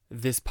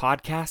This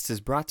podcast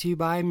is brought to you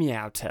by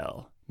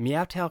Meow.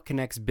 Meow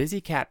connects busy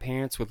cat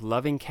parents with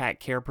loving cat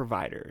care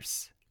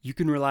providers. You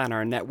can rely on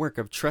our network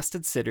of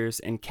trusted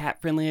sitters and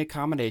cat-friendly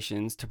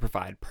accommodations to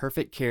provide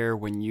perfect care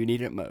when you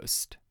need it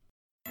most.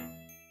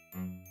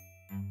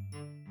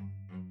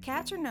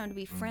 Cats are known to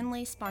be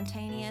friendly,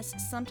 spontaneous,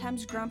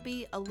 sometimes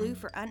grumpy,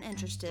 aloof, or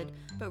uninterested,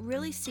 but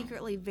really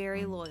secretly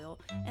very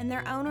loyal, and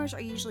their owners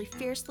are usually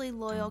fiercely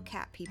loyal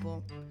cat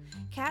people.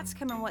 Cats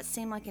come in what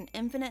seem like an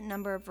infinite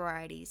number of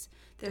varieties.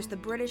 There's the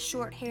British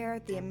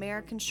Shorthair, the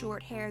American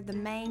Shorthair, the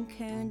Maine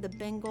Coon, the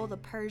Bengal, the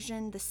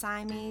Persian, the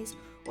Siamese,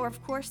 or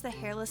of course the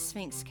hairless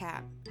Sphinx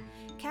cat.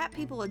 Cat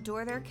people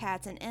adore their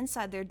cats, and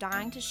inside they're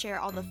dying to share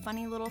all the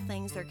funny little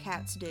things their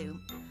cats do.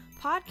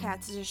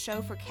 Podcats is a show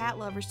for cat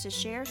lovers to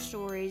share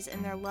stories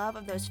and their love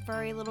of those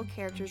furry little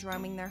characters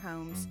roaming their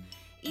homes.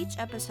 Each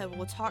episode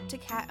will talk to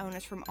cat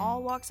owners from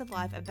all walks of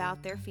life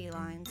about their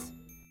felines.